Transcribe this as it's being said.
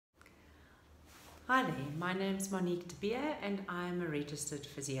Hi there, my name's Monique de Beer and I'm a registered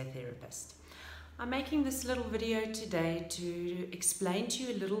physiotherapist. I'm making this little video today to explain to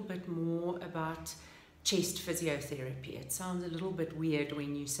you a little bit more about chest physiotherapy. It sounds a little bit weird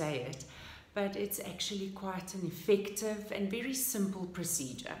when you say it, but it's actually quite an effective and very simple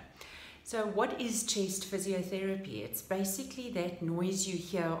procedure. So what is chest physiotherapy? It's basically that noise you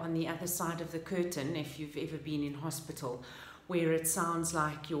hear on the other side of the curtain if you've ever been in hospital, where it sounds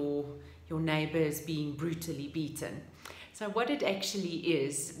like your neighbor is being brutally beaten. So what it actually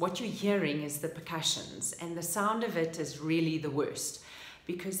is, what you're hearing is the percussions, and the sound of it is really the worst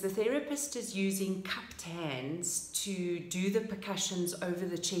because the therapist is using cupped hands to do the percussions over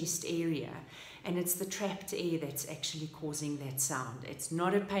the chest area, and it's the trapped air that's actually causing that sound. It's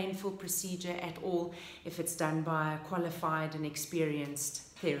not a painful procedure at all if it's done by a qualified and experienced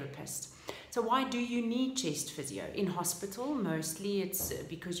therapist. So why do you need chest physio? In hospital, mostly it's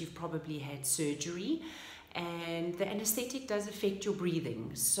because you've probably had surgery and the anesthetic does affect your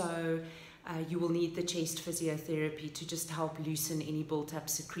breathing. So you will need the chest physiotherapy to just help loosen any built-up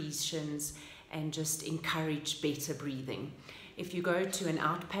secretions and just encourage better breathing. If you go to an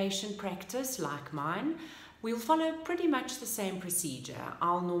outpatient practice like mine, we'll follow pretty much the same procedure.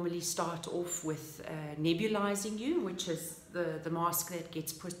 I'll normally start off with nebulizing you, which is the mask that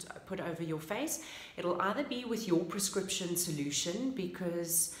gets put over your face. It'll either be with your prescription solution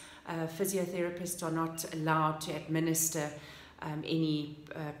because physiotherapists are not allowed to administer any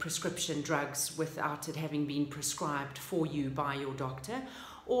prescription drugs without it having been prescribed for you by your doctor.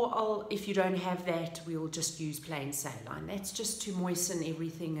 Or if you don't have that, we'll just use plain saline. That's just to moisten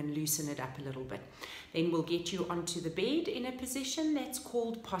everything and loosen it up a little bit. Then we'll get you onto the bed in a position that's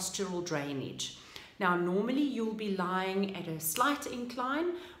called postural drainage. Now, normally you'll be lying at a slight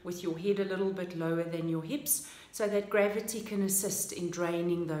incline with your head a little bit lower than your hips so that gravity can assist in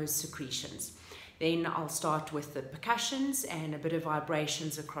draining those secretions. Then I'll start with the percussions and a bit of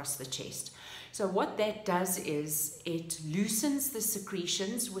vibrations across the chest. So what that does is it loosens the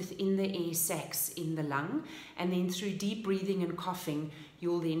secretions within the air sacs in the lung, and then through deep breathing and coughing,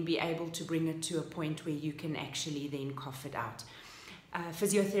 you'll then be able to bring it to a point where you can actually then cough it out.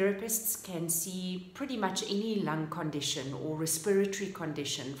 Physiotherapists can see pretty much any lung condition or respiratory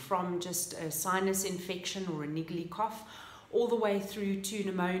condition, from just a sinus infection or a niggly cough all the way through to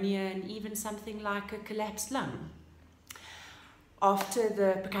pneumonia and even something like a collapsed lung. After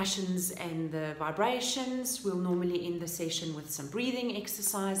the percussions and the vibrations, we'll normally end the session with some breathing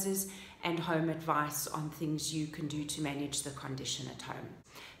exercises and home advice on things you can do to manage the condition at home.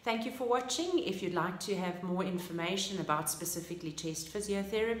 Thank you for watching. If you'd like to have more information about specifically chest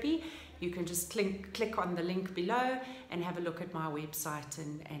physiotherapy, you can just click on the link below and have a look at my website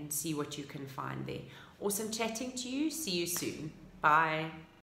and see what you can find there. Awesome chatting to you. See you soon. Bye.